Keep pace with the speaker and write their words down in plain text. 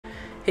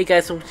Hey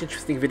guys, so much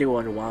interesting video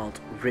on Wild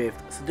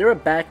Rift. So they're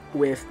back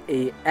with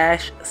a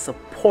Ashe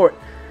Support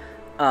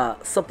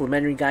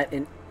supplementary guide,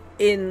 and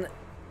in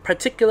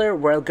particular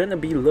we're gonna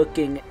be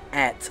looking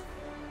at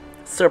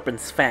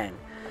Serpent's Fang.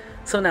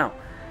 So now,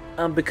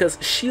 because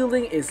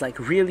shielding is like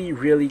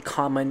really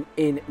common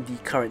in the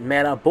current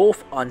meta,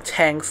 both on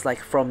tanks like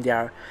from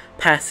their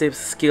passive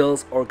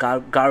skills or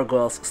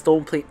gargoyles,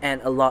 stoneplate,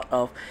 and a lot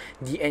of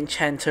the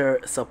enchanter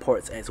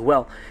supports as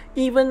well.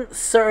 Even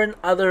certain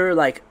other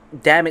like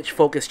damage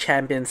focused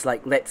champions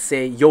like, let's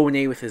say,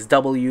 Yone with his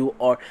W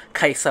or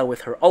Kaisa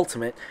with her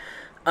ultimate,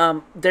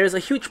 there's a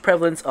huge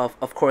prevalence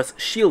of course,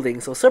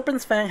 shielding. So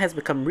Serpent's Fang has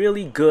become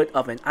really good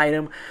of an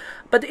item,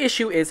 but the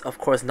issue is, of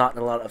course, not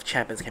a lot of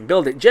champions can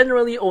build it.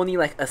 Generally, only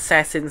like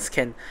assassins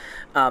can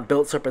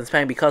build Serpent's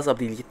Fang because of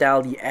the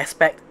lethality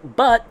aspect,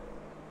 but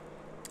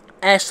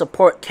Ashe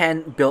Support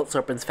can build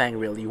Serpent's Fang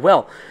really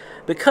well,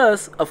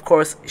 because of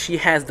course she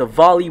has the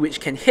volley, which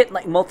can hit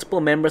like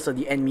multiple members of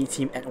the enemy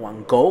team at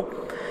one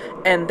go,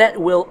 and that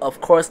will of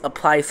course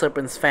apply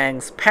Serpent's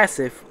Fang's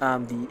passive,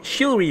 the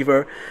Shield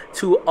Reaver,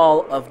 to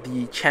all of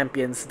the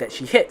champions that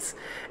she hits,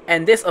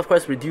 and this of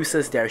course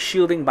reduces their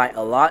shielding by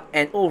a lot,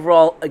 and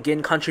overall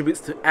again contributes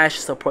to Ashe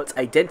Support's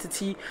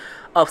identity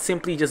of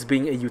simply just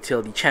being a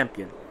utility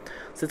champion.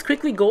 So let's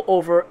quickly go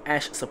over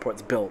Ashe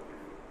Support's build.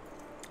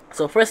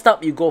 So first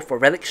up, you go for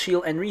Relic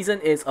Shield, and reason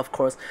is, of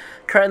course,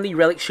 currently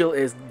Relic Shield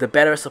is the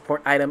better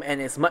support item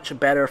and is much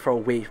better for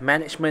wave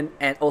management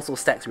and also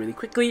stacks really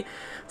quickly.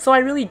 So I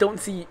really don't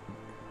see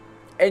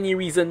any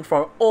reason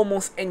for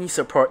almost any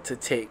support to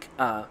take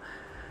the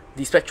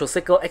Spectral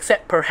Sickle,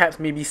 except perhaps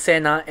maybe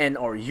Senna and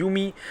or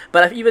Yuumi,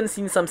 but I've even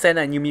seen some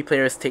Senna and Yuumi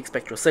players take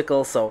Spectral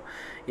Sickle, so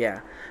yeah.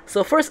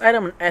 So first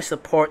item on Ashe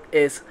Support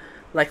is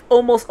like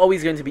almost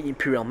always going to be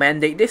Imperial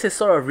Mandate. This is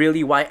sort of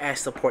really why Ashe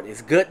Support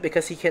is good,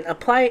 because he can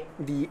apply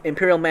the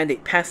Imperial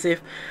Mandate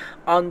passive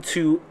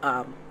onto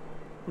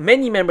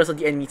many members of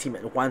the enemy team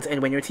at once,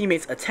 and when your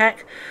teammates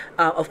attack,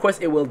 of course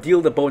it will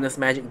deal the bonus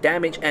magic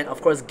damage, and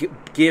of course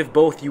give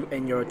both you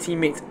and your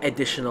teammates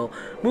additional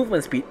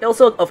movement speed. It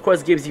also of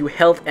course gives you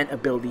health and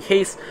ability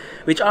haste,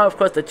 which are of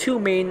course the two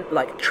main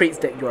like traits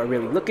that you are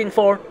really looking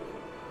for.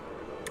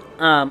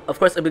 Of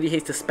course, ability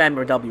haste to spam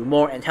your W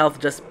more, and health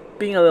just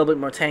being a little bit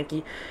more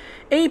tanky.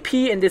 AP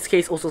in this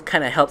case also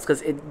kind of helps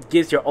because it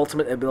gives your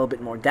ultimate a little bit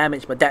more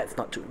damage, but that's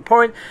not too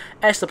important.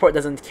 Ashe Support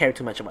doesn't care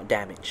too much about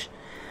damage.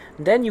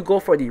 Then you go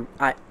for the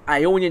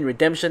Ionian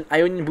Redemption.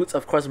 Ionian boots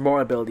of course more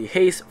ability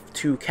haste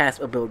to cast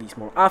abilities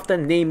more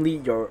often,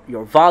 namely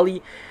your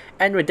volley,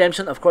 and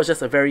Redemption of course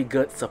just a very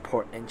good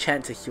support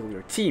enchant to heal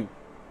your team.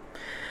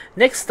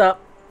 Next up,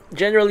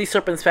 generally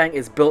Serpent's Fang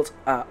is built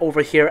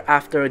over here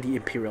after the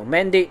Imperial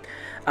Mandate.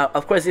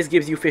 Of course this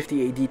gives you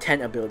 50 AD,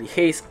 10 ability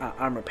haste,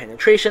 armor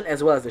penetration,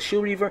 as well as the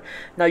Shield Reaver.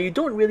 Now you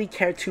don't really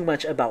care too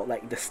much about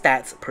like the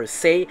stats per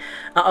se.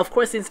 Of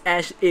course, since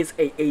Ashe is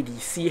a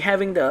ADC,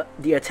 having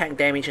the attack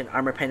damage and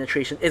armor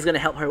penetration is going to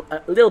help her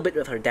a little bit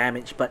with her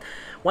damage, but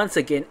once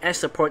again Ashe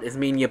Support is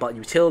mainly about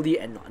utility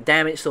and not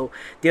damage, so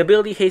the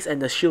ability haste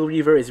and the Shield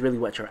Reaver is really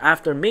what you're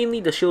after. Mainly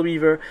the Shield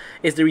Reaver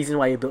is the reason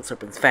why you built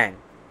Serpent's Fang.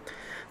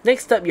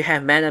 Next up, you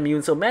have Mana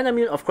Mune. So Mana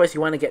Mune, of course,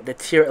 you want to get the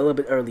tier a little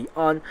bit early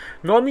on.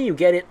 Normally, you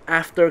get it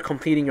after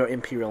completing your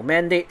Imperial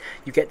Mandate.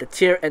 You get the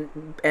tier, and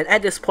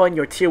at this point,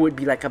 your tier would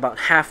be like about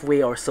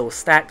halfway or so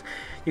stacked.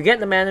 You get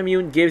the Mana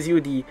Mune, gives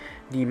you the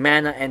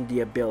mana and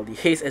the ability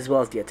haste, as well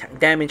as the attack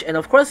damage. And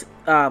of course,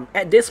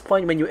 at this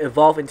point, when you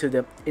evolve into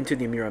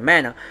the Mirror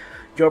Mana,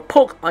 your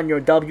poke on your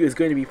W is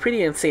going to be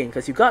pretty insane,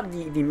 because you got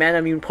the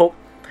Mana Mune poke,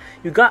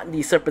 you got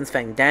the Serpent's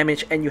Fang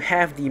damage, and you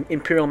have the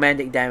Imperial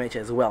Mandate damage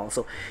as well.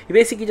 So you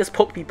basically just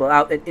poke people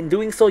out, and in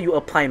doing so you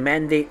apply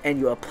Mandate and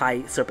you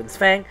apply Serpent's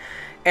Fang,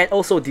 and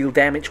also deal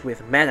damage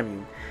with Mana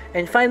Mune.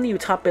 And finally you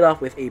top it off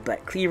with a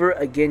Black Cleaver,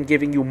 again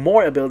giving you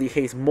more ability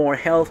haste, more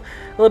health,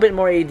 a little bit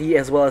more AD,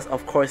 as well as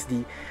of course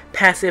the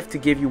passive to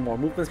give you more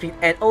movement speed,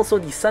 and also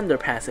the Sunder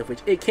passive, which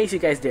in case you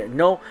guys didn't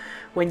know,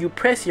 when you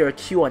press your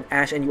Q on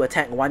Ashe and you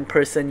attack one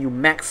person, you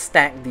max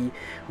stack the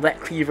Black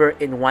Cleaver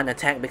in one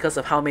attack because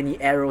of how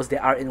many arrows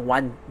there are in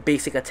one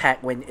basic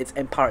attack when it's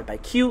empowered by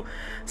Q.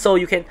 So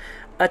you can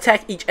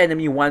attack each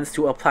enemy once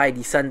to apply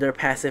the Sunder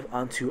passive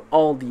onto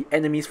all the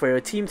enemies for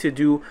your team to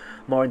do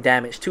more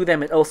damage to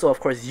them, and also of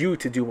course you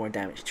to do more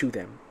damage to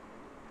them.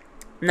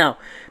 Now,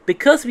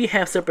 because we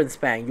have Serpent's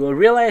Fang, you'll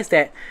realize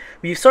that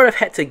we've sort of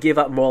had to give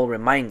up Moral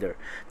Reminder.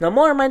 Now,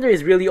 Moral Reminder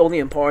is really only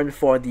important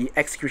for the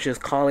Executioner's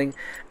Calling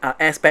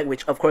aspect,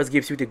 which of course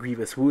gives you the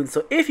Grievous Wounds.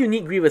 So if you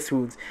need Grievous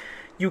Wounds,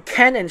 you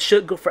can and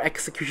should go for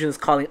Executioner's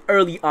Calling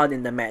early on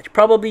in the match.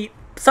 Probably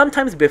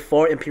sometimes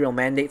before Imperial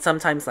Mandate,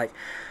 sometimes like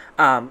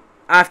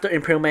after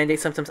Imperial Mandate,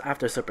 sometimes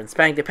after Serpent's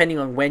Fang, depending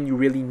on when you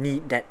really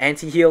need that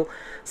anti-heal.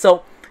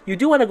 So you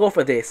do want to go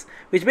for this,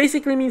 which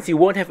basically means you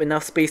won't have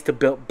enough space to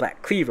build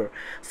Black Cleaver.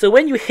 So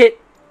when you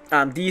hit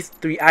these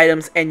three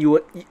items, and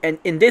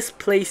in this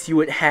place you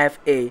would have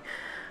a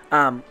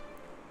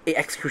a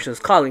Executioner's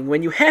Calling.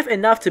 When you have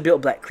enough to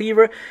build Black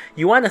Cleaver,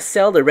 you want to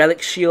sell the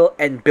Relic Shield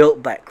and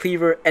build Black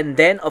Cleaver, and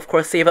then of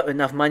course save up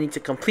enough money to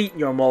complete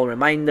your Moral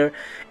Reminder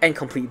and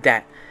complete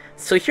that.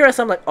 So here are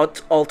some like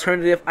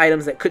alternative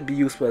items that could be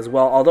useful as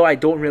well, although I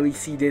don't really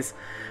see this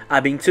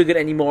being too good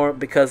anymore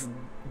because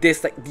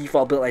this like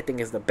default build I think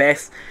is the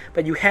best.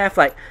 But you have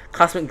like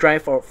Cosmic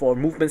Drive for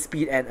movement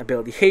speed and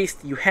ability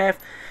haste, you have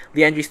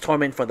Liandry's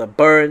Torment for the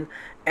burn,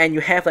 and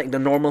you have like the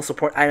normal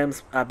support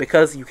items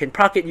because you can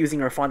proc it using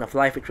your Font of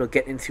Life, which we'll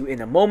get into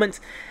in a moment.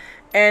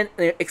 And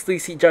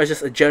Exilic Siege Jar is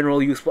just a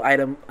general useful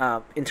item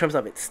in terms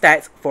of its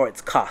stats for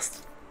its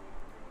cost.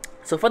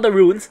 So for the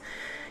runes,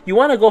 you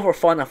want to go for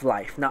Font of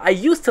Life. Now I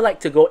used to like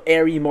to go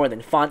Airy more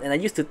than Font, and I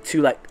used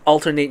to like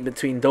alternate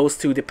between those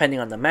two depending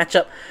on the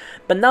matchup.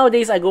 But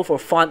nowadays I go for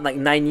Font like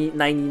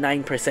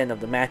 99% of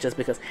the matches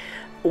because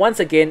once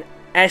again,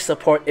 Ashe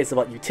Support is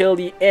about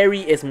utility,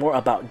 Airy is more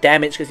about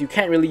damage because you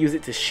can't really use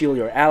it to shield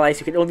your allies,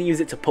 you can only use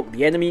it to poke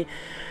the enemy.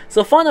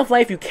 So Font of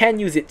Life, you can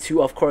use it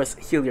to of course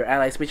heal your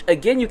allies, which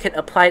again you can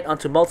apply it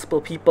onto multiple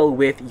people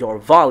with your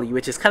Volley,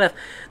 which is kind of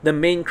the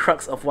main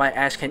crux of why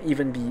Ashe can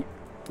even be,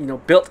 you know,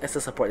 built as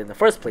a support in the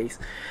first place.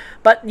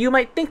 But you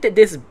might think that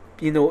this,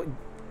 you know,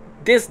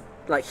 this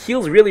like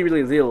heals really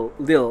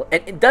little,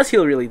 and it does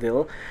heal really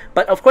little,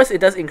 but of course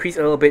it does increase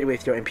a little bit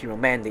with your Imperial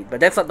Mandate, but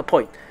that's not the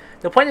point.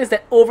 The point is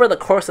that over the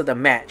course of the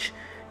match,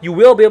 you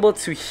will be able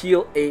to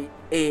heal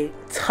a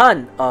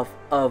ton of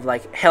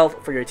like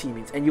health for your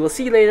teammates, and you will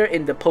see later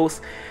in the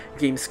post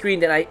game screen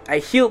that I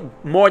healed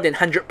more than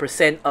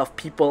 100% of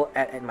people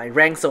at my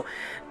rank. So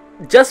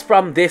just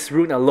from this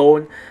rune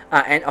alone,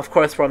 and of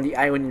course from the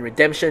Ionian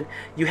Redemption,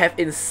 you have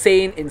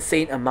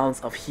insane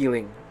amounts of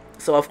healing.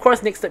 So of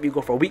course next up you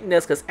go for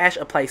weakness because Ashe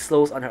applies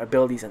slows on her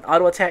abilities and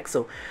auto attack.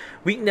 So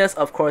weakness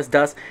of course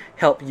does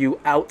help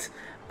you out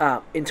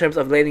in terms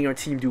of letting your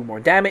team do more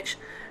damage.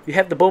 You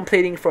have the bone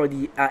plating for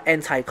the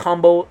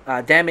anti-combo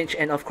damage,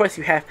 and of course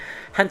you have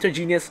Hunter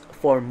Genius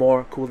for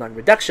more cooldown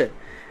reduction.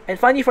 And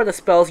finally for the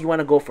spells, you want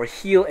to go for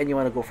heal and you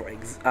want to go for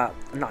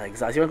not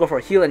exhaust. You want to go for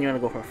heal and you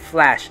want to go for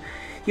flash.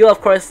 Heal of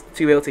course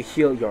to be able to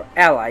heal your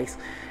allies.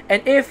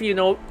 And if you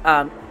know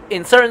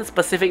in certain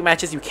specific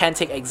matches you can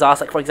take exhaust,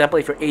 like for example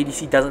if your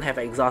ADC doesn't have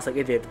exhaust, like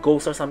if you have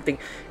ghost or something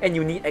and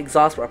you need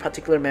exhaust for a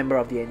particular member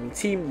of the enemy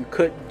team, you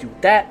could do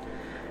that.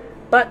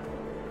 But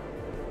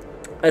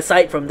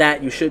aside from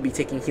that, you should be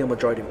taking heal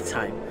majority of the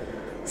time.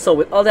 So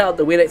with all that out of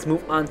the way, let's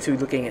move on to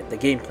looking at the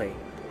gameplay.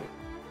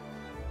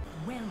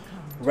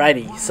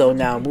 Righty, so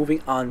now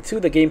moving on to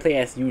the gameplay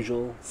as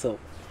usual. So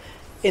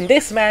in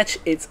this match,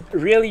 it's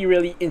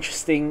really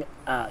interesting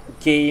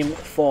game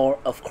for,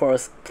 of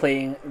course,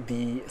 playing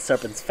the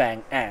Serpent's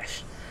Fang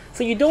Ashe.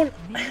 So you don't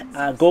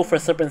go for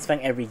Serpent's Fang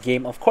every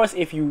game. Of course,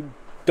 if you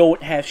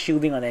don't have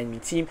shielding on the enemy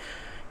team,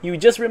 you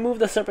just remove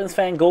the Serpent's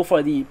Fang, go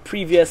for the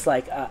previous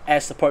like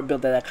Ashe Support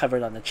build that I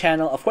covered on the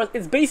channel. Of course,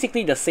 it's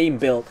basically the same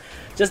build,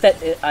 just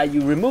that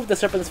you remove the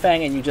Serpent's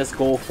Fang and you just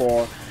go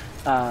for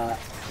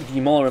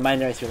the Moral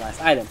Reminder as your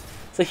last item.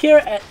 So here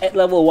at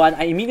level 1,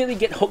 I immediately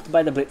get hooked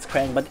by the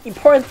Blitzcrank, but the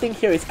important thing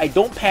here is I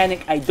don't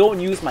panic, I don't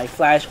use my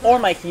flash or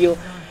my heal,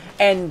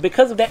 and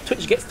because of that,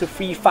 Twitch gets to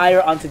free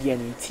fire onto the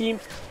enemy team.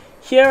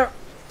 Here,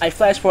 I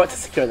flash forward to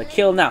secure the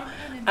kill. Now,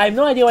 I have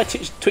no idea why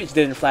Twitch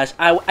didn't flash.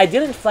 I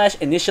didn't flash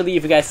initially.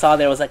 If you guys saw,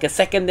 there was like a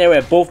second there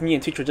where both me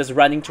and Twitch were just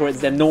running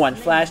towards them, no one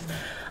flashed.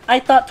 I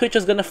thought Twitch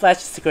was gonna flash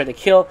to secure the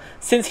kill.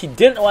 Since he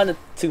didn't want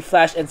to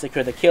flash and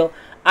secure the kill,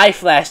 I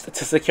flashed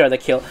to secure the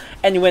kill.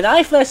 And when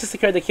I flashed to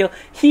secure the kill,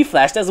 he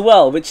flashed as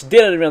well, which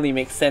didn't really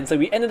make sense. So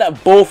we ended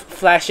up both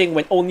flashing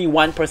when only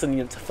one person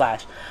needed to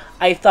flash.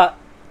 I thought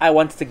I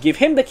wanted to give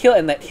him the kill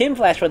and let him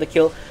flash for the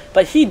kill,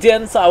 but he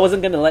didn't, so I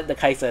wasn't gonna let the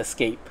Kai'Sa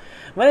escape.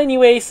 But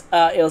anyways,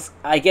 it was,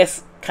 I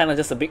guess, kind of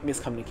just a big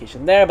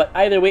miscommunication there, but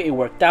either way it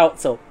worked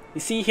out. So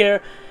you see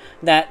here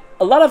that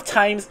a lot of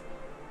times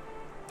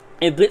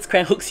if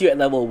Blitzcrank hooks you at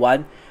level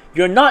 1,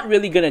 you're not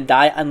really gonna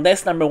die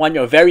unless number 1,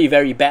 you're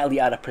very badly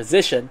out of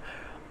position,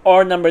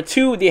 or number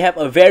 2, they have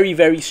a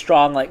very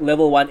strong like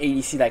level 1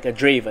 ADC like a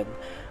Draven.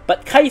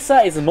 But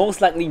Kai'Sa is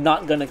most likely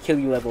not gonna kill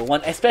you level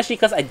 1, especially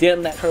because I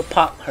didn't let her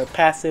pop her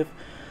passive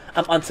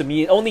onto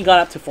me. It only got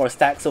up to 4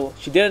 stacks, so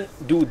she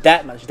didn't do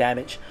that much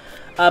damage.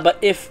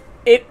 But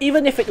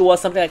even if it was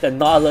something like a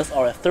Nautilus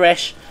or a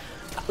Thresh,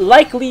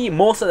 likely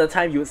most of the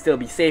time you would still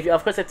be safe. You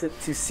of course have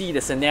to see the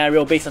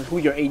scenario based on who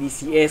your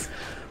ADC is,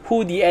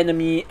 who the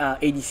enemy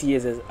ADC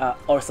is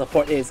or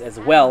support is as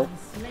well,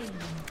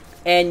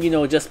 and you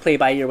know, just play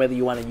by ear whether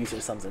you want to use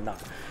your sums or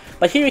not.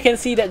 But here you can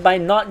see that by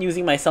not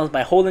using my sums,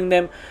 by holding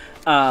them,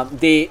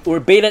 they were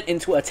baited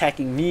into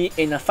attacking me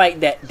in a fight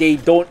that they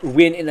don't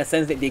win, in the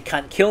sense that they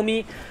can't kill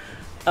me.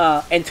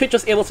 And Twitch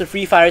was able to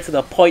free fire to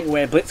the point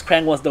where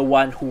Blitzcrank was the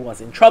one who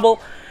was in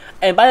trouble.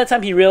 And by the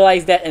time he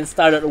realized that and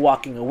started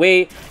walking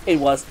away, it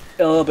was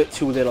a little bit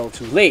too little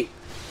too late.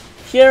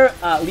 Here,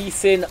 Lee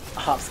Sin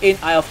hops in.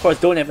 I of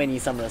course don't have any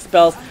summoner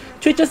spells.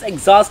 Twitch's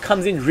exhaust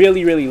comes in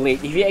really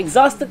late. If he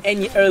exhausted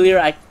any earlier,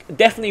 I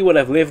definitely would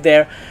have lived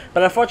there.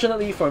 But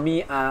unfortunately for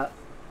me,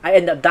 I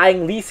end up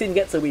dying, Lee Sin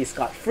gets away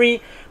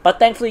scot-free, but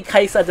thankfully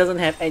Kai'Sa doesn't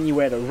have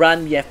anywhere to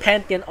run. We have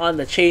Pantheon on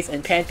the chase,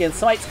 and Pantheon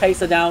swipes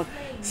Kai'Sa down,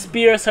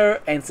 spears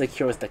her, and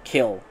secures the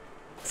kill.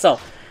 So,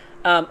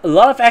 a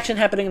lot of action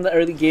happening in the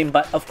early game,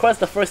 but of course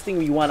the first thing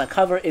we want to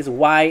cover is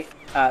why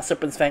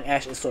Serpent's Fang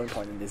Ashe is so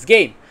important in this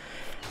game.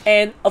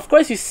 And of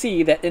course you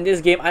see that in this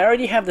game I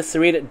already have the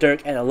serrated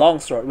dirk and a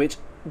longsword, which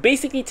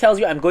basically tells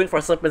you I'm going for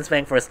Serpent's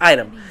Fang first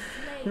item.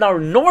 Now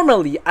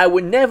normally I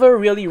would never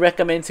really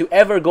recommend to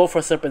ever go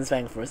for Serpent's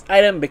Fang first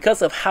item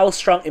because of how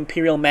strong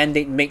Imperial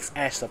Mandate makes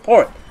Ashe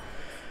support.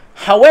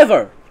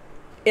 However,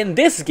 in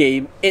this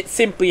game it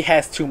simply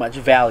has too much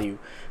value.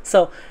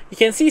 So you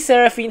can see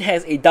Seraphine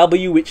has a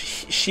W which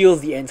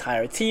shields the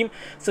entire team,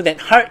 so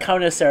that Heart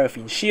counters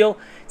Seraphine's shield.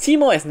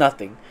 Teemo has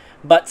nothing,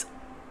 but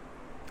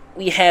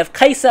we have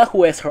Kai'Sa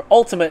who has her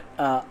ultimate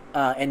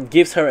and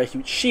gives her a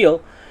huge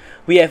shield.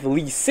 We have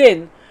Lee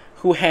Sin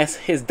who has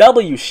his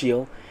W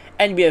shield,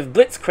 and we have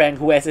Blitzcrank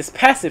who has his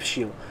passive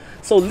shield.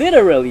 So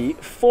literally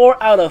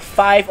 4 out of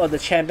 5 of the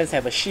champions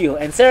have a shield,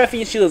 and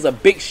Seraphine's shield is a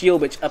big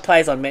shield which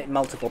applies on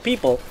multiple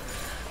people.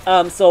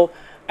 So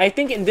I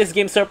think in this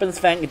game Serpent's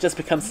Fang, it just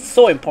becomes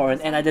so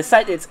important, and I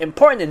decided it's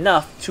important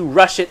enough to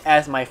rush it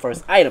as my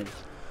first item.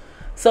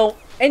 So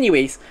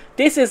anyways,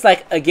 this is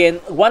like, again,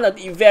 one of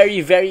the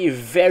very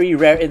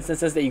rare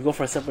instances that you go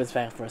for Serpent's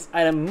Fang first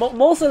item.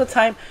 Most of the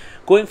time,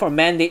 going for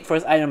Mandate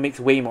first item makes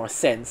way more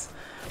sense.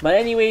 But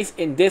anyways,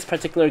 in this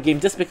particular game,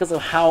 just because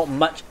of how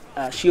much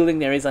shielding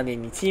there is on the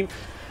enemy team,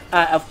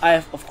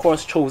 I've of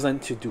course chosen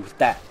to do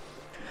that.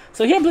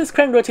 So here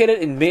Blitzcrank rotated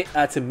in mid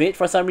to mid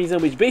for some reason,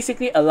 which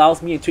basically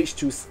allows me and Twitch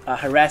to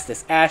harass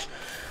this Ashe.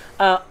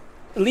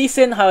 Lee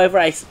Sin, however,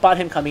 I spot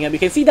him coming up. You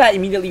can see that I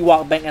immediately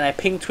walk back and I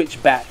ping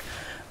Twitch back.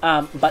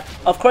 But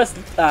of course,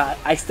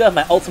 I still have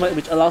my ultimate,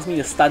 which allows me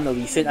to stun the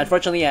Lee Sin.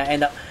 Unfortunately, I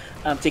end up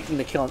taking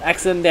the kill on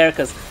accident there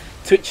because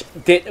Twitch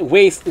did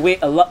way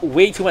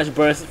too much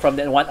burst from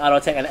that one auto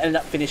attack and ended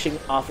up finishing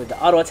off with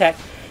the auto attack.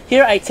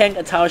 Here I tank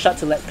a tower shot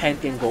to let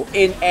Pantheon go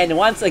in, and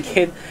once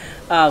again,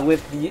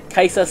 with the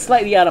Kai'Sa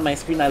slightly out of my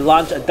screen, I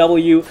launch a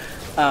W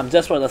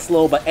just for the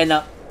slow, but end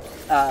up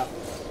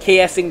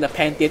KSing the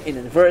Pantheon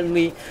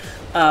inadvertently.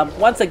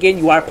 Once again,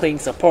 you are playing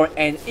support,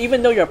 and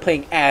even though you're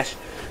playing Ashe,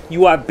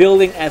 you are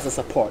building as a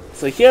support.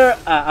 So here,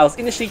 I was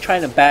initially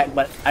trying to back,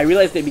 but I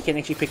realized that we can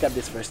actually pick up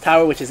this first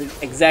tower, which is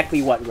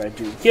exactly what we're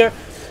doing here.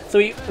 So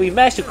we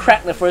managed to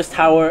crack the first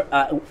tower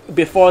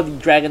before the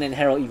Dragon and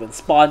Herald even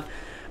spawn.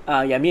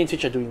 Yeah, me and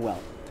Twitch are doing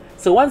well.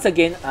 So once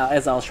again,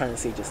 as I was trying to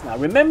say just now,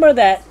 remember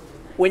that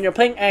when you're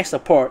playing Ashe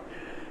support,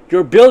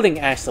 you're building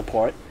Ashe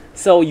support,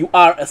 so you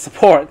are a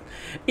support.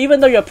 Even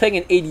though you're playing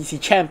an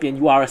ADC champion,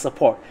 you are a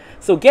support.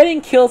 So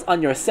getting kills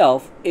on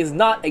yourself is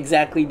not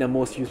exactly the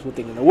most useful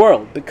thing in the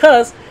world,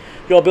 because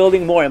you're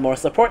building more and more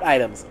support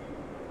items.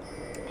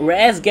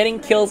 Whereas getting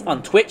kills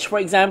on Twitch, for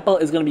example,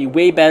 is going to be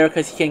way better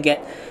because he can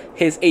get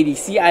his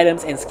ADC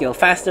items and scale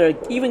faster.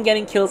 Even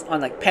getting kills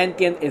on like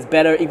Pantheon is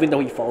better even though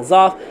he falls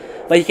off,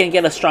 but he can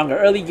get a stronger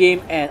early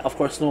game and of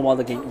course snowball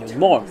the game even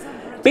more.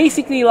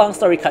 Basically, long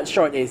story cut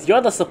short is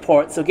you're the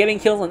support, so getting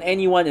kills on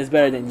anyone is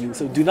better than you.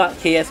 So do not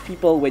KS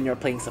people when you're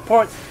playing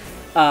support,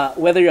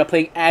 whether you're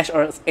playing Ashe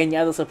or any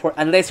other support,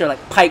 unless you're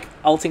like Pike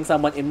ulting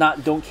someone. If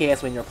not, don't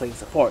KS when you're playing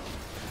support.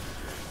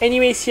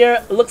 Anyways,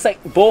 here it looks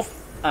like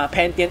both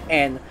Pantheon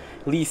and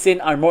Lee Sin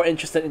are more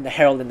interested in the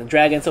Herald than the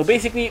Dragon. So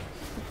basically,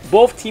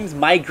 both teams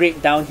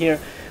migrate down here,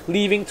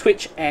 leaving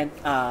Twitch and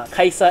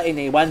Kai'Sa in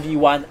a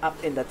 1v1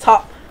 up in the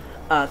top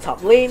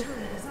lane.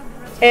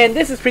 And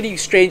this is pretty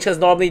strange because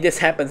normally this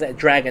happens at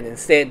Dragon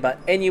instead. But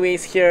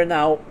anyways, here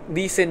now,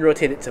 Lee Sin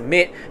rotated to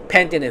mid,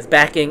 Pantheon is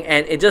backing,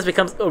 and it just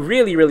becomes a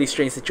really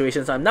strange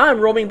situation. So now I'm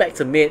roaming back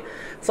to mid,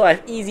 so I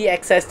have easy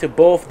access to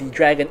both the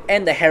Dragon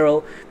and the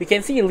Herald. We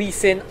can see Lee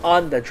Sin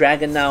on the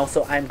Dragon now,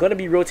 so I'm going to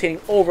be rotating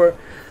over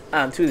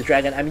to the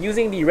Dragon. I'm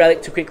using the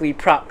Relic to quickly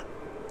proc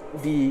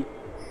the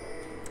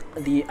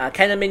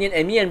Cannon Minion,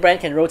 and me and Brian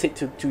can rotate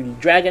to the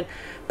Dragon.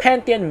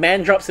 Pantheon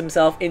man drops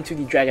himself into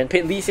the Dragon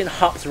pit. Lee Sin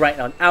hops right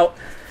on out,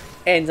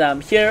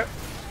 and here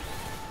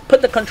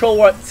put the control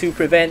ward to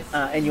prevent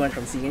anyone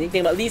from seeing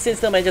anything, but Lee Sin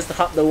still manages to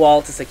hop the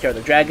wall to secure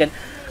the Dragon.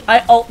 I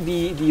ult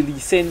the Lee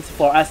Sin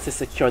for us to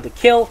secure the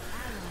kill,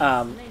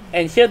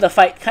 and here the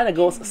fight kind of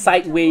goes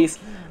sideways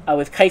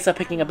with Kai'Sa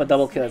picking up a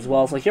double kill as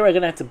well. So here we're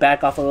gonna have to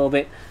back off a little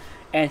bit,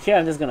 and here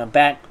I'm just gonna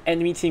back.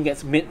 Enemy team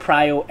gets mid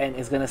prio and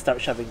is gonna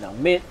start shoving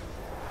down mid.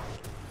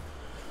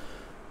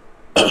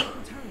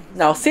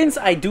 Now, since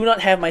I do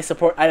not have my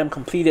support item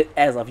completed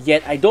as of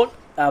yet, I don't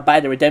buy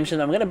the redemption.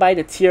 I'm going to buy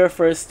the tier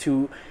first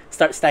to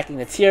start stacking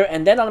the tier,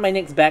 and then on my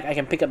next back I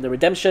can pick up the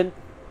redemption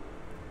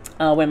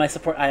when my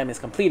support item is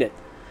completed.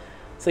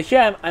 So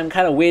here I'm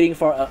kind of waiting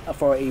for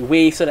a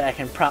wave so that I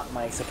can prop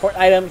my support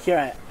item.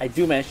 Here I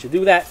do manage to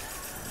do that.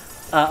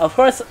 Of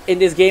course, in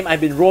this game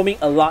I've been roaming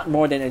a lot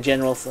more than a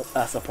general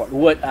support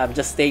would. I'm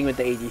just staying with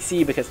the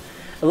ADC because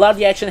a lot of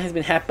the action has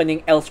been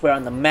happening elsewhere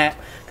on the map,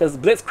 because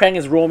Blitzcrank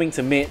is roaming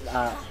to mid,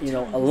 you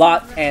know, a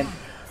lot, and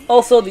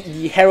also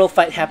the Herald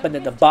fight happened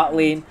at the bot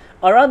lane,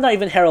 or rather not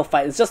even Herald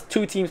fight. It's just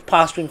two teams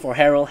posturing for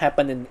Herald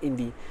happened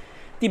in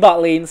the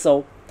bot lane.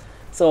 So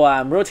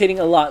I'm rotating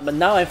a lot, but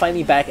now I'm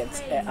finally back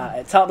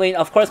at top lane.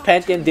 Of course,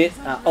 Pantheon did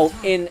ult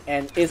in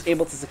and is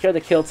able to secure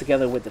the kill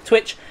together with the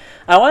Twitch.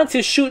 I wanted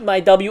to shoot my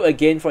W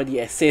again for the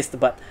assist,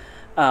 but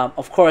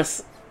of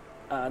course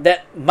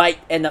that might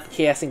end up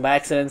KSing by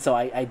accident, so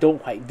I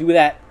don't quite do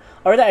that.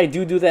 Or that I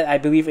do that, I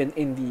believe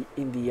in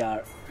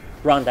the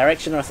wrong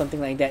direction or something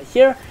like that.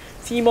 Here,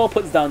 Teemo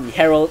puts down the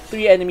Herald.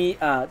 3 enemy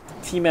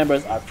team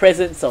members are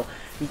present, so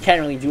we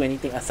can't really do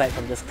anything aside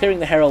from just clearing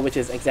the Herald, which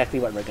is exactly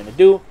what we're gonna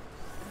do.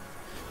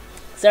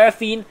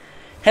 Seraphine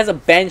has a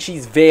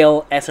Banshee's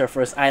Veil as her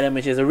first item,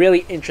 which is a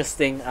really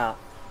interesting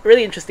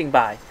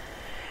buy.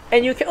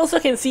 And you also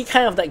can see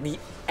kind of like the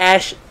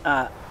Ashe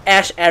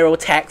arrow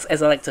tax,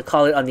 as I like to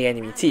call it, on the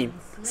enemy team.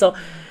 So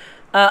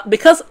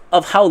because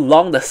of how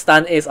long the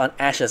stun is on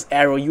Ashe's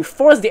arrow, you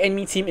force the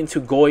enemy team into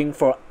going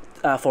for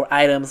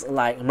items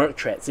like Merc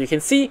Treads. So you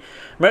can see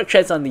Merc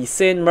Treads on the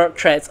Sin, Merc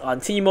Treads on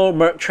Teemo,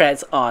 Merc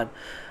Treads on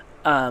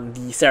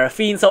the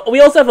Seraphine. So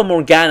we also have a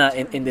Morgana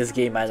in this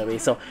game, by the way.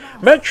 So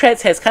Merc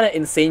Treads has kind of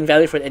insane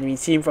value for the enemy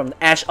team from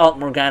the Ashe alt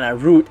Morgana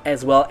root,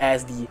 as well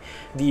as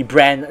the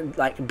Brand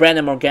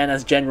and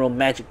Morgana's general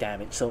magic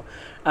damage. So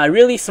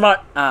really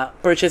smart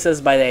purchases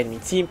by the enemy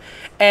team.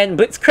 And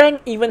Blitzcrank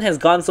even has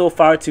gone so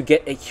far to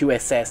get a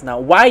QSS. Now,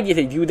 why did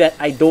they do that?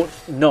 I don't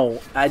know.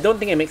 I don't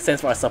think it makes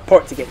sense for a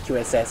support to get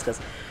QSS, because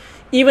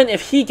even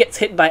if he gets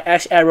hit by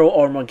Ashe Arrow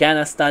or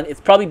Morgana Stun, it's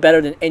probably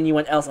better than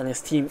anyone else on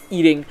his team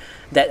eating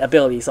that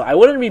ability. So I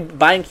wouldn't be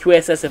buying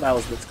QSS if I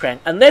was Blitzcrank,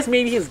 unless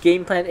maybe his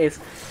game plan is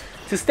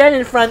to stand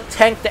in front,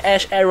 tank the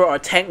Ashe Arrow or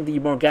tank the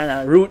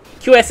Morgana root,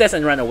 QSS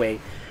and run away.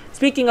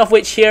 Speaking of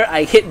which, here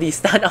I hit the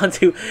stun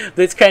onto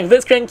Blitzcrank.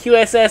 Blitzcrank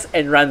QSS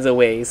and runs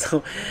away.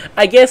 So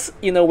I guess,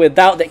 you know,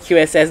 without that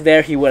QSS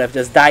there, he would have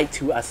just died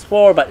to us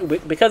 4,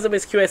 but because of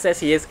his QSS,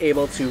 he is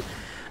able to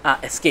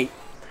escape.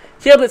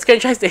 Here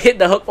Blitzcrank tries to hit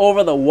the hook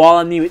over the wall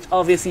on me, which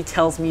obviously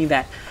tells me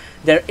that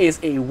there is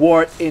a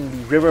ward in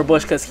the river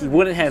bush, because he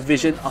wouldn't have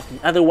vision of me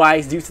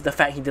otherwise due to the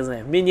fact he doesn't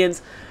have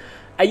minions.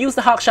 I used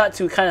the hawk shot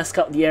to kind of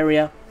scout the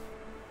area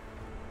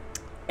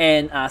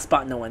and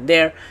spot no one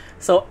there.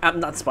 So I'm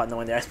not spot no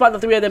one there. I spot the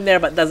 3 of them there,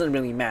 but doesn't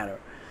really matter.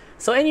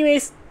 So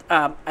anyways,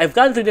 I've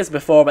gone through this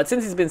before, but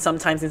since it's been some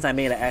time since I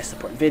made an Ashe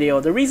Support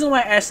video, the reason why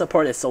Ashe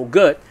Support is so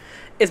good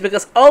is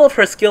because all of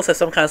her skills have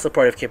some kind of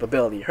supportive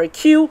capability. Her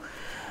Q,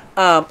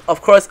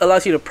 of course,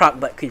 allows you to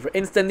proc Black Cleaver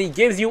instantly,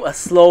 gives you a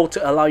slow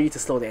to allow you to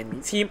slow the enemy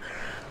team.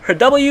 Her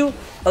W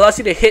allows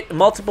you to hit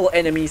multiple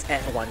enemies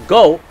at one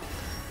go,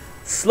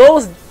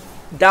 slows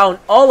down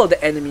all of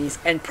the enemies,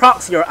 and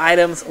procs your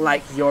items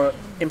like your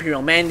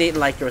Imperial Mandate,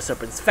 like your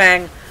Serpent's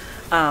Fang,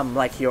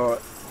 like your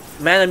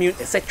Mana Mute,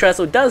 etc.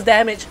 So it does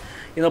damage,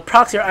 you know,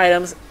 procs your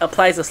items,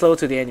 applies a slow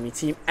to the enemy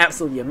team.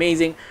 Absolutely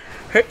amazing.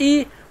 Her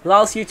E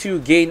allows you to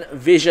gain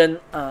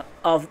vision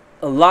of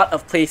a lot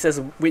of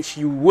places which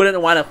you wouldn't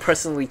want to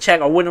personally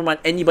check or wouldn't want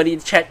anybody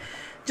to check.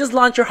 Just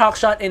launch your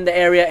hawkshot in the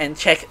area and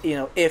check, you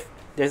know, if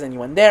there's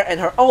anyone there. And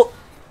her ult,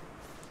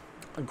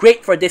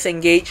 great for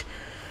disengage,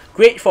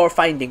 great for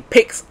finding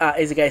picks,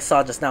 as you guys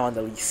saw just now on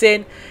the Lee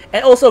Sin,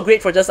 and also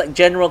great for just like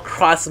general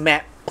cross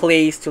map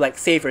plays to like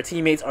save your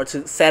teammates or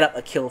to set up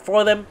a kill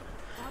for them.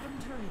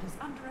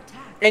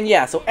 And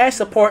yeah, so Ashe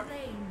Support,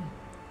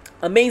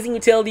 amazing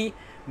utility.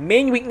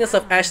 Main weakness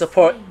of Ashe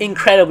Support,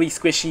 incredibly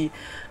squishy,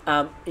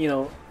 you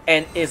know,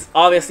 and is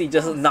obviously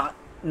just not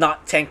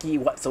tanky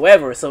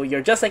whatsoever. So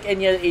you're just like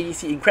any other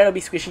ADC,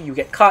 incredibly squishy. You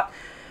get caught,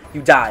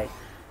 you die.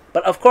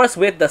 But of course,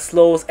 with the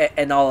slows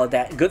and all of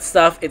that good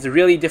stuff, it's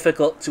really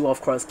difficult to, of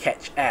course,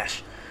 catch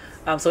Ashe.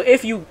 So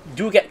if you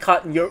do get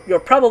caught, you're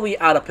probably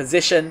out of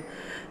position,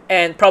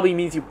 and probably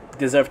means you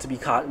deserve to be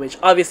caught, which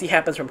obviously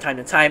happens from time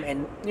to time.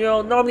 And you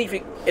know,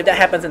 normally if that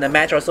happens in a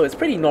match or so, it's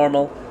pretty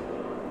normal.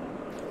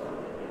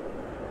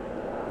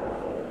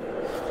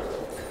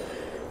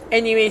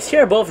 Anyways,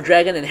 here both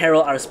Dragon and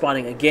Herald are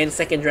spawning again.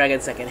 Second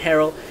Dragon, second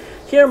Herald.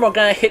 Here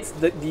Morgana hits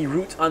the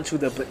root onto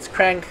the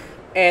Blitzcrank,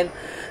 and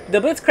the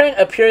Blitzcrank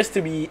appears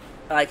to be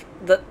like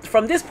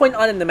from this point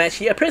on in the match,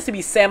 he appears to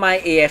be semi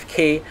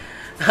AFK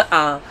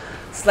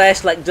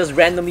slash like just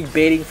randomly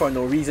baiting for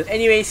no reason.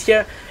 Anyways,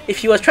 here if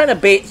he was trying to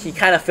bait, he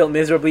kind of failed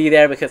miserably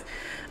there because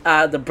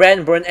the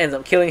Brand Burn ends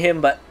up killing him.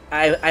 But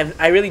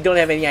I really don't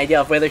have any idea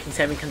of whether he's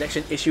having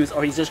connection issues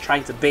or he's just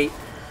trying to bait.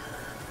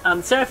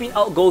 Seraphine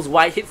ult goes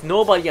wide, hits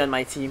nobody on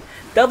my team.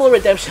 Double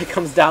redemption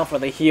comes down for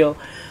the heal.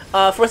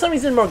 For some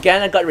reason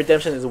Morgana got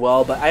redemption as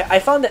well, but I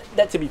found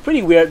that to be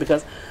pretty weird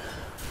because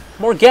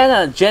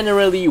Morgana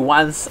generally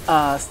wants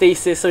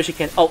stasis so she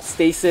can ult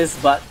stasis,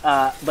 but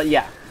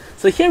yeah.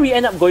 So here we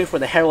end up going for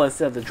the Herald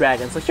instead of the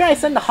Dragon. So here I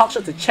send the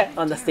hawkshot to check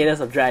on the status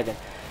of Dragon.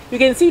 You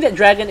can see that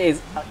Dragon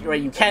is,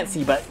 right, you can't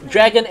see, but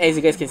Dragon, as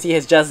you guys can see,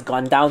 has just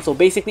gone down. So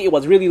basically it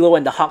was really low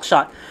when the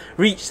hawkshot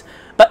reached.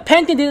 But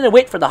Pantheon didn't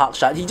wait for the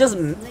hawkshot. He just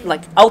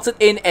like ulted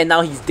in and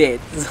now he's dead.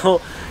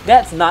 So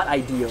that's not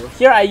ideal.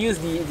 Here I use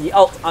the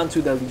ult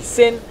onto the Lee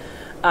Sin.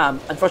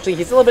 Unfortunately,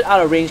 he's a little bit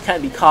out of range,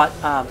 can't be caught.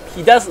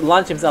 He does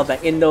launch himself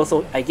back in though,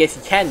 so I guess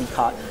he can be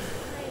caught.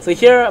 So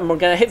here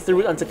Morgana hits the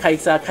root onto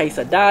Kaisa,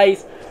 Kaisa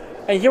dies.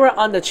 And here we're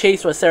on the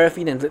chase for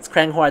Seraphine and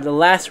Blitzcrank, who are the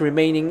last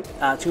remaining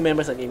 2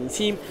 members of the enemy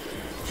team.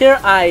 Here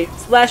I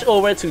splash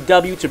over to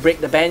W to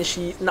break the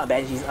Banshees, not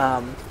Banshees,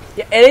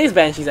 yeah, it is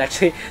Banshees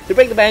actually, to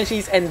break the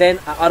Banshees, and then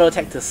auto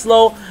attack to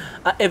slow.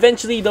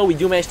 Eventually though, we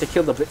do manage to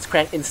kill the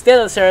Blitzcrank instead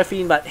of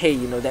Seraphine, but hey,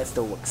 you know, that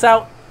still works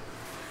out.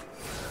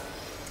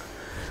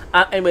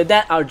 And with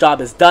that, our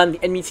job is done.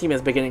 The enemy team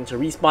is beginning to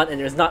respawn,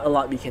 and there's not a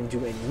lot we can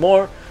do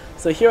anymore.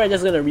 So here I'm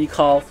just going to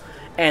recall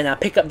and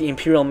pick up the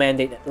Imperial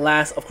Mandate at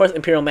last. Of course,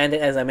 Imperial Mandate,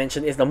 as I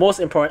mentioned, is the most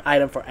important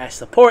item for Ashe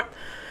support.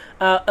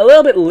 A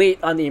little bit late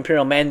on the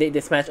Imperial Mandate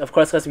this match, of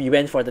course, because we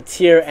went for the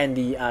tier and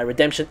the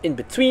redemption in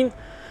between.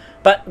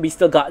 But we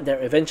still got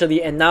there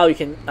eventually, and now you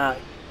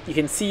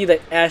can see that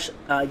Ashe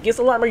gives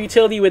a lot more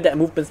utility with that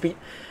movement speed.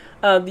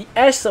 The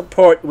Ashe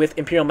support with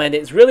Imperial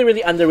Mandate is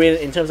really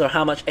underrated in terms of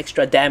how much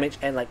extra damage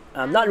and like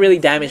not really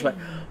damage but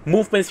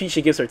movement speed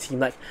she gives her team.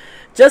 Like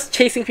just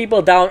chasing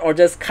people down or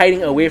just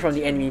kiting away from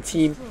the enemy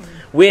team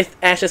with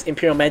Ashe's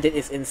Imperial Mandate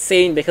is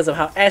insane because of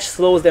how Ashe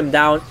slows them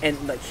down.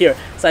 And like here,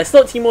 so I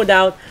slowed Teemo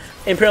down,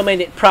 Imperial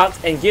Mandate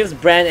procs and gives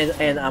Bran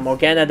and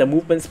Morgana the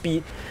movement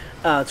speed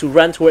to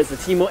run towards the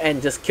Teemo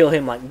and just kill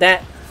him like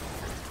that.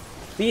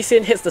 Lee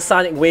Sin hits the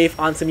Sonic Wave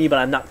onto me, but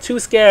I'm not too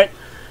scared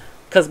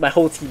because my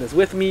whole team is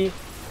with me.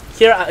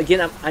 Here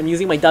again, I'm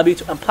using my W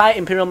to apply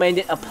Imperial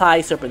Mandate,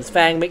 apply Serpent's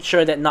Fang, make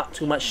sure that not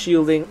too much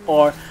shielding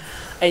or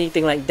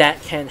anything like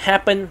that can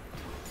happen.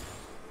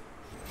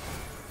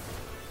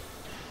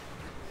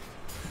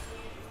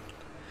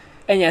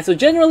 And yeah, so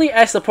generally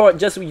Ashe support,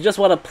 we just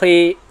want to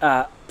play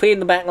in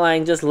the back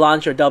line, just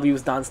launch your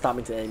Ws non-stop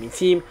into the enemy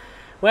team.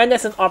 When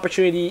there's an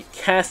opportunity,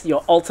 cast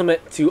your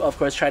ultimate to, of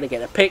course, try to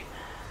get a pick.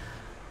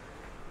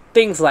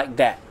 Things like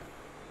that.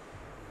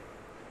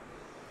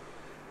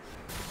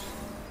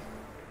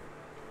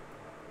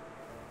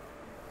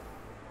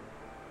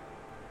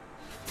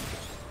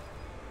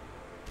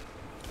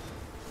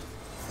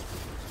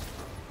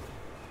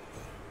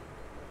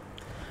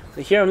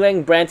 So here I'm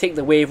letting Bran take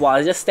the wave while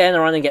I just stand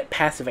around and get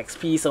passive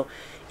XP. So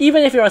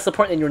even if you're a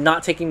support and you're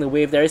not taking the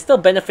wave, there is still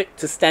benefit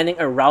to standing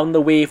around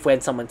the wave when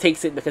someone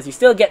takes it, because you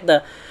still get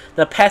the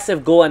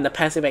passive goal and the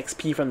passive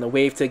XP from the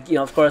wave to, you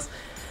know, of course,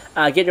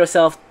 get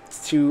yourself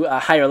to a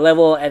higher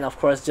level, and of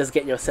course just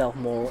get yourself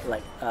more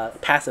like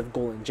passive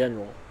goal in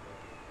general.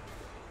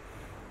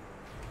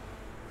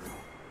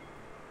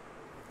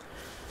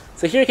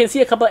 So here you can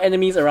see a couple of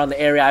enemies around the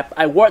area.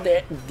 I ward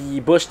the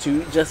bush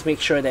to just make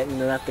sure that, you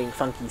know, nothing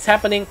funky is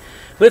happening.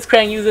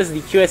 Blitzcrank uses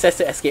the QSS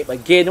to escape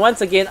again. Once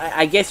again,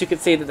 I guess you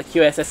could say that the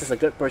QSS is a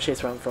good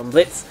purchase from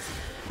Blitz,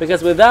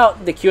 because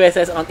without the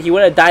QSS, he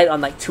would have died on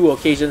like 2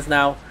 occasions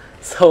now.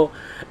 So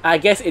I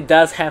guess it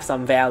does have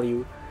some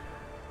value.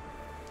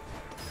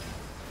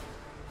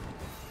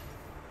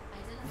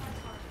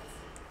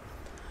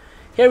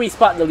 Here we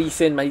spot the Lee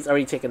Sin, but he's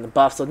already taken the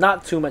buff, so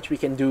not too much we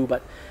can do,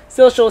 but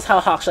still shows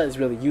how Hawkshot is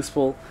really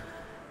useful.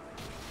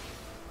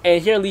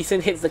 And here Lee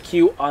Sin hits the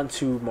Q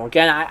onto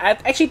Morgana. I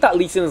actually thought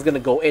Lee Sin was going to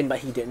go in, but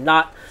he did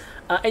not.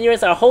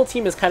 Anyways, our whole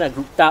team is kind of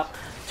grouped up.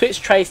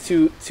 Twitch tries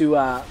to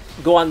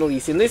go on the Lee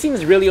Sin. Lee Sin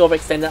is really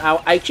overextended.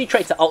 I actually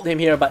tried to ult him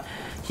here, but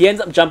he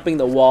ends up jumping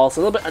the wall,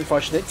 so a little bit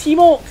unfortunate.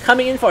 Teemo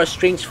coming in for a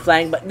strange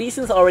flank, but Lee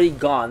Sin's already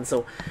gone,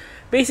 so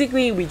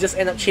basically we just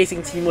end up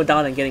chasing Teemo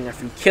down and getting a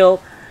free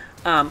kill.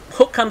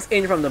 Hook comes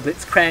in from the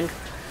Blitzcrank.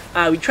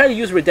 We try to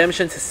use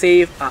Redemption to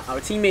save our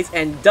teammates,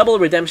 and double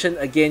Redemption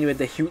again with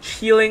the huge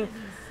healing.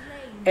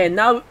 And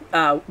now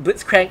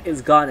Blitzcrank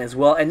is gone as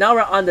well, and now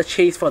we're on the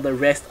chase for the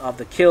rest of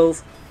the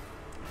kills.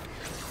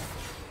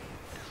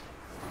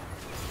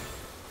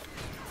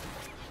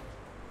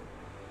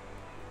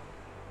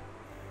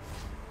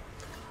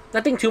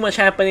 Nothing too much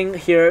happening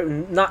here,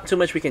 not too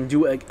much we can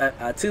do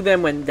to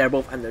them when they're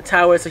both under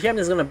tower. So here I'm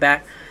just going to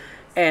back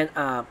and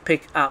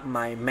pick up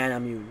my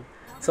Mana Mune.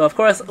 So of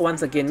course,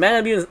 once again,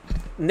 Mana Mune is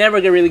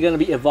never really going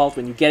to be evolved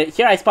when you get it.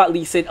 Here I spot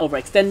Lee Sin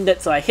overextended,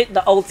 so I hit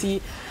the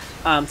ulti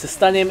to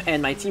stun him,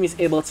 and my team is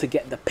able to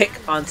get the pick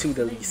onto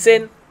the Lee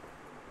Sin.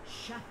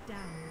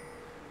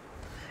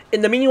 In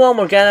the meanwhile,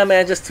 Morgana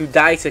manages to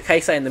die to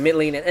Kaisa in the mid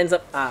lane and ends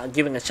up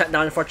giving a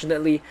shutdown,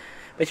 unfortunately.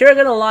 But here we're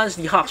going to launch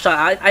the Hawk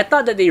Shot. I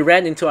thought that they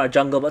ran into our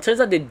jungle, but turns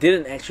out they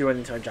didn't actually run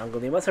into our jungle.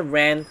 They must have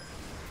ran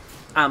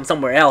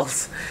somewhere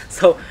else.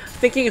 So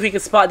thinking if we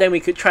could spot them, we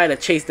could try to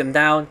chase them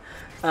down.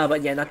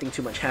 But yeah, nothing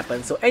too much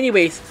happened. So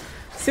anyways,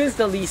 since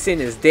the Lee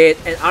Sin is dead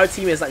and our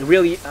team is like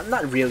really,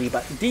 not really,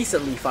 but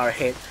decently far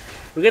ahead,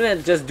 we're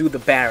gonna just do the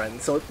Baron.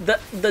 So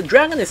the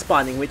dragon is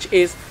spawning, which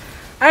is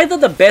either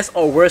the best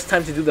or worst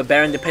time to do the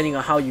Baron depending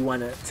on how you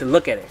want to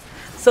look at it.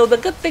 So the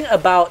good thing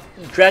about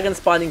dragon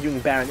spawning during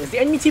Baron is the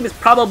enemy team is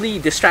probably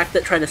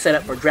distracted trying to set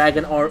up for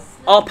dragon, or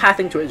all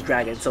pathing towards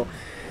dragon. So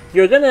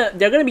they're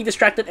gonna be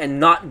distracted and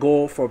not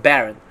go for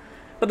Baron.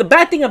 But the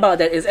bad thing about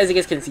that is, as you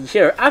guys can see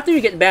here, after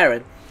you get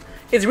Baron,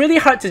 it's really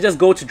hard to just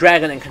go to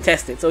dragon and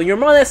contest it. So you're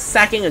more or less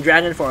sacking a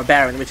dragon for a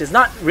Baron, which is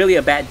not really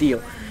a bad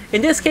deal.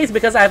 In this case,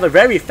 because I have a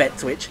very fed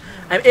Twitch,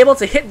 I'm able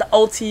to hit the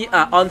ulti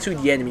onto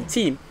the enemy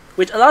team,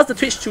 which allows the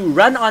Twitch to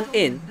run on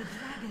in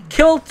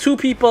kill 2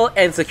 people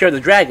and secure the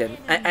dragon.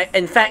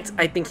 In fact,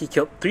 I think he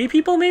killed 3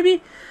 people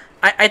maybe?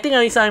 I think I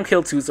only saw him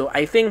kill 2, so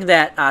I think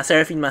that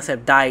Seraphine must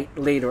have died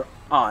later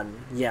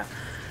on. Yeah.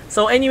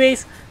 So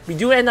anyways, we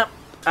do end up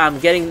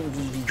getting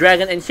the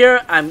dragon, and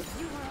here I'm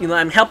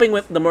helping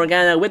with the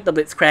Morgana with the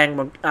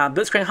Blitzcrank.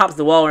 Blitzcrank hops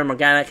the wall where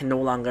Morgana can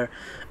no longer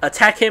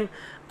attack him.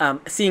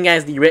 Seeing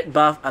as the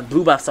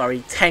blue buff,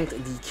 tanked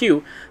the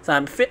Q.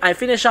 So I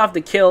finish off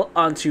the kill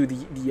onto the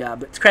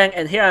Blitzcrank,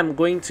 and here I'm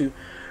going to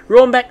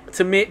roam back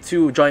to mid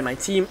to join my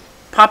team,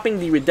 popping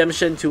the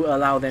redemption to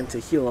allow them to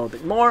heal a little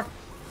bit more.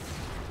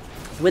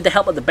 With the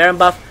help of the Baron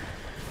buff,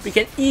 we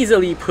can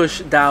easily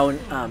push down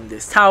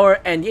this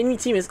tower, and the enemy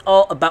team is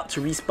all about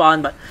to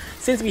respawn, but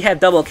since we have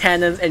double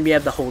cannons and we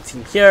have the whole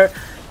team here,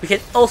 we can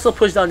also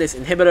push down this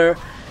inhibitor,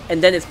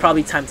 and then it's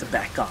probably time to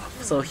back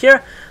off. So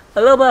here,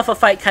 a little bit of a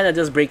fight kind of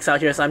just breaks out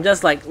here, so I'm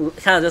just like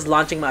kind of just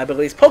launching my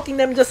abilities, poking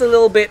them just a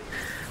little bit,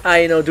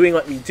 doing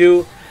what we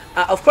do.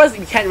 Of course,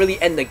 we can't really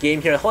end the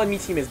game here. The whole enemy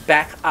team is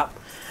back up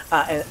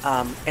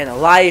and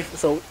alive,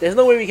 so there's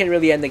no way we can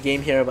really end the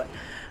game here, but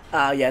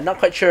yeah, not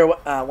quite sure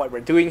what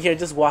we're doing here,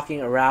 just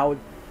walking around.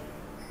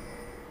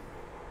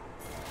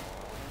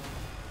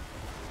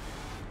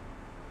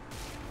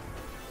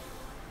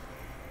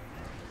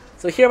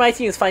 So here my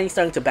team is finally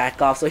starting to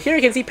back off. So here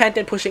you can see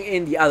Pantheon pushing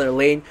in the other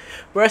lane.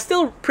 We're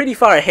still pretty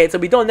far ahead, so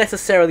we don't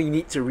necessarily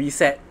need to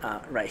reset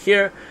right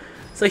here.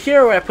 So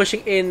here we're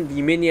pushing in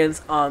the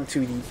minions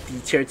onto the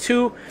tier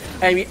 2,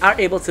 and we are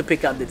able to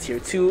pick up the tier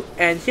 2.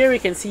 And here we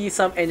can see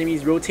some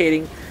enemies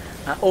rotating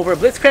over.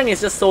 Blitzcrank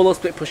is just solo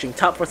split pushing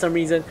top for some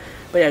reason.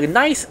 But yeah,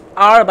 nice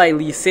R by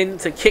Lee Sin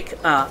to kick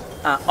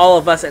all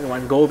of us in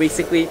one go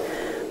basically.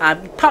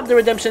 Pop the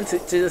redemption to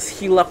just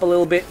heal up a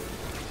little bit.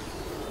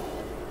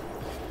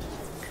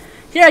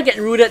 Here I get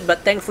rooted,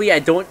 but thankfully I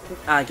don't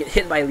get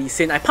hit by Lee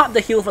Sin. I pop the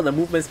heal for the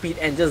movement speed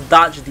and just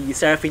dodge the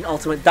Seraphine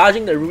ultimate,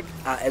 dodging the root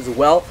as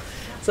well.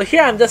 So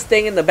here I'm just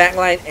staying in the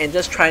backline and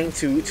just trying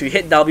to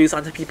hit Ws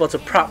onto people to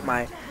prop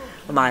my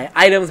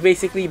items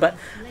basically, but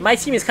my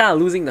team is kind of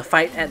losing the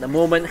fight at the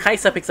moment.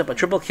 Kaisa picks up a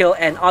triple kill,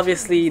 and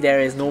obviously there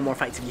is no more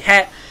fight to be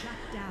had.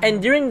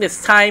 And during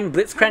this time,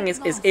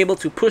 Blitzcrank is able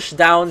to push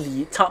down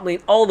the top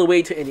lane all the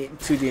way to the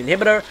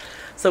inhibitor.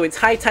 So it's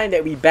high time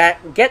that we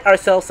get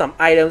ourselves some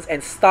items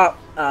and stop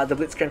the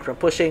Blitzcrank from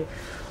pushing,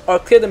 or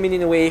clear the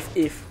minion wave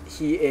if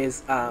he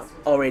is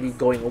already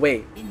going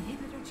away.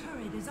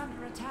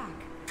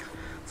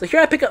 So here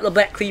I pick up the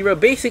Black Cleaver,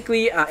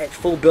 basically at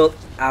full build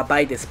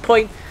by this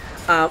point.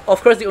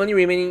 Of course, the only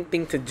remaining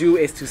thing to do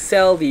is to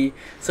sell the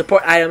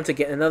support item to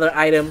get another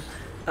item.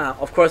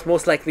 Of course,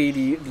 most likely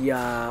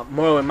the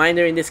Moral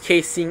Reminder in this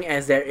case, seeing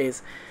as there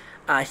is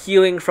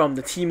healing from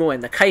the Teemo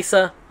and the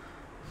Kaisa,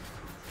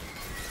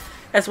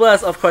 as well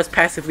as, of course,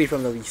 passively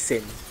from the Lee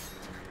Sin.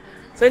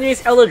 So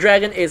anyways, Elder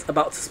Dragon is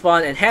about to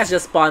spawn and has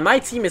just spawned. My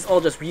team is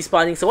all just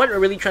respawning, so what we're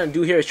really trying to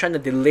do here is trying to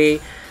delay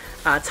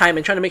time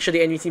and trying to make sure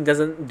the enemy team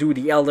doesn't do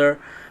the Elder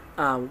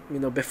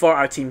before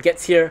our team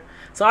gets here.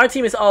 So our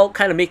team is all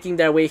kind of making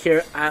their way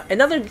here.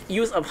 Another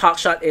use of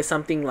Hawkshot is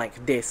something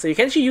like this. So you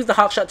can actually use the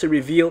Hawkshot to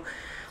reveal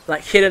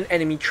like hidden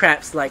enemy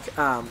traps, like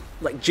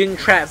Jin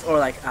traps or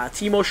like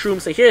Teemo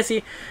shrooms. So here you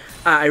see,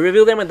 I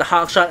reveal them with the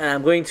Hawkshot, and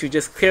I'm going to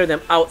just clear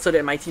them out so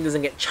that my team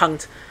doesn't get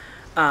chunked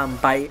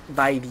by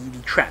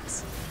the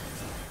traps.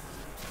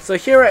 So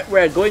here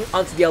we're going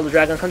onto the Elder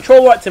Dragon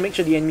Control Ward to make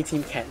sure the enemy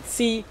team can't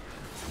see.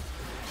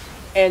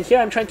 And here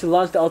I'm trying to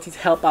launch the ulti to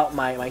help out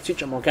my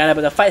Twitch or Morgana,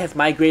 but the fight has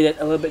migrated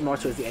a little bit more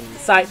towards the enemy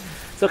side.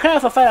 So kind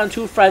of a fight on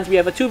two fronts. We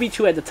have a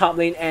 2v2 at the top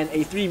lane and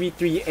a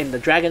 3v3 in the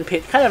Dragon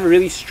Pit. Kind of a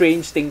really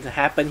strange thing to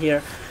happen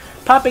here.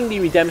 Popping the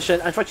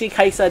redemption. Unfortunately,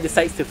 Kaisa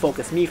decides to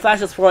focus me.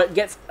 Flashes forward,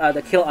 gets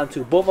the kill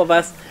onto both of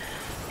us.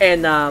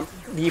 And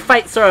the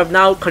fight sort of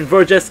now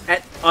converges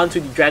onto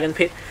the Dragon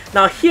Pit.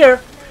 Now here,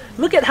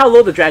 look at how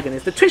low the dragon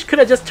is. The Twitch could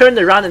have just turned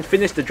around and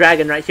finished the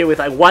dragon right here with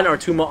like 1 or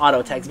 2 more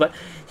auto attacks, but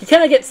he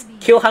kind of gets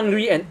kill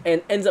hungry and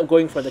ends up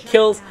going for the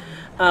kills,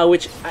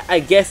 which I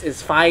guess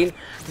is fine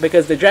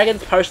because the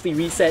dragon's partially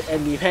reset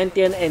and the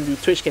Pantheon and the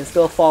Twitch can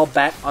still fall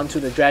back onto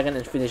the dragon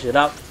and finish it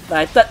up.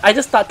 But I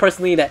just thought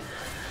personally that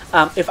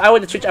if I were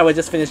the Twitch, I would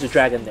just finish the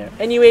dragon there.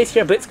 Anyways,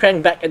 here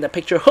Blitzcrank back in the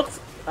picture, hooks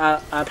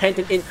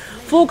Pantheon in,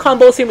 full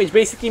combos him, which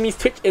basically means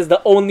Twitch is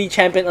the only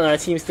champion on our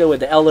team still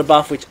with the Elder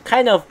buff, which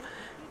kind of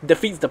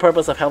defeats the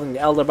purpose of having the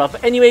Elder buff.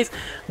 But anyways,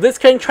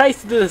 Blitzcrank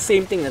tries to do the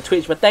same thing in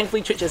Twitch, but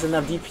thankfully Twitch has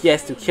enough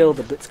DPS to kill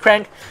the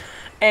Blitzcrank.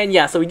 And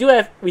yeah, so we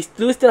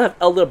do still have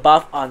Elder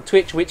buff on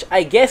Twitch, which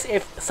I guess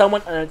if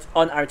someone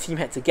on our team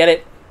had to get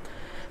it,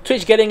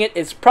 Twitch getting it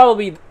is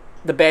probably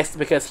the best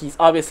because he's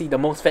obviously the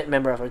most fed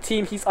member of our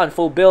team. He's on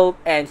full build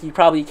and he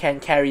probably can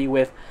carry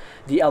with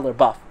the Elder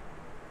buff.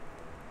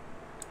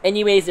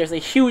 Anyways, there's a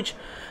huge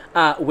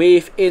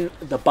wave in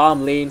the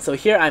bomb lane, so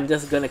here I'm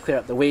just gonna clear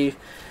up the wave.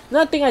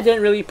 Another thing I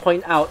didn't really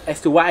point out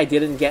as to why I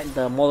didn't get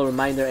the Moral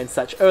Reminder and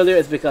such earlier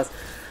is because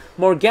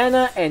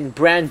Morgana and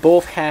Brand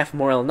both have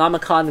Moral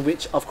Nomicon,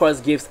 which of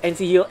course gives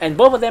anti-heal, and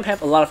both of them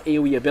have a lot of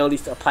AoE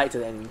abilities to apply to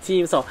the enemy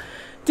team, so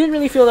didn't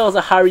really feel there was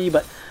a hurry,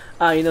 but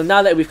You know,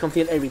 now that we've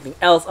completed everything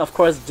else, of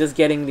course, just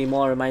getting the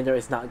Maul Reminder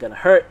is not gonna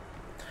hurt.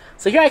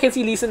 So here I can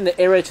see Lee Sin in the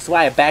area, which is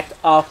why I backed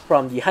off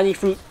from the Honey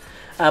Fruit.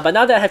 But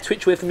now that I have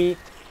Twitch with me,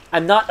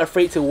 I'm not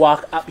afraid to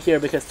walk up here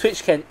because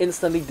Twitch can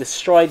instantly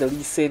destroy the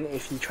Lee Sin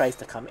if he tries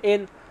to come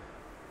in.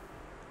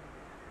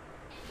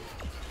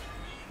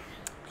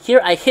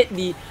 Here I hit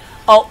the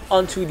ult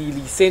onto the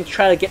Lee Sin to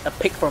try to get a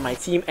pick for my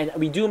team, and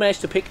we do manage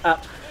to pick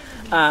up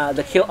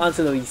the kill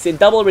onto the Lee Sin.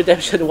 Double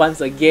redemption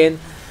once again.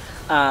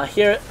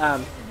 Here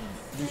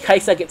the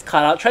Kaisa gets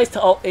caught out, tries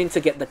to ult in to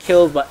get the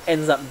kill but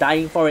ends up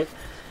dying for it.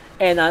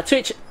 And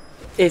Twitch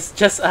is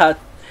just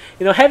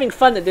you know, having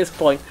fun at this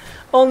point.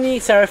 Only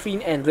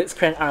Seraphine and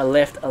Blitzcrank are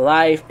left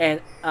alive, and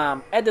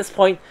at this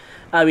point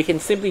we can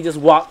simply just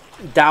walk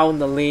down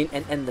the lane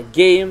and end the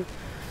game.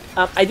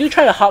 I do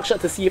try to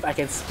hawkshot to see if I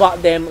can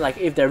spot them, like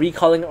if they're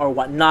recalling or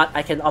whatnot.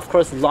 I can of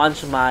course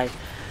launch my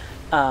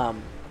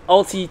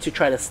ulti to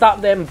try to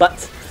stop them,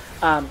 but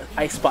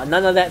I spot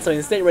none of that, so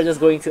instead we're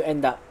just going to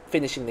end up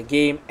finishing the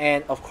game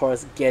and of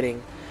course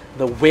getting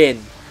the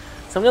win.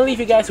 So I'm going to leave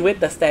you guys with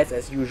the stats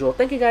as usual.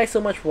 Thank you guys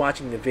so much for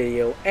watching the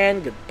video,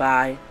 and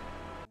goodbye.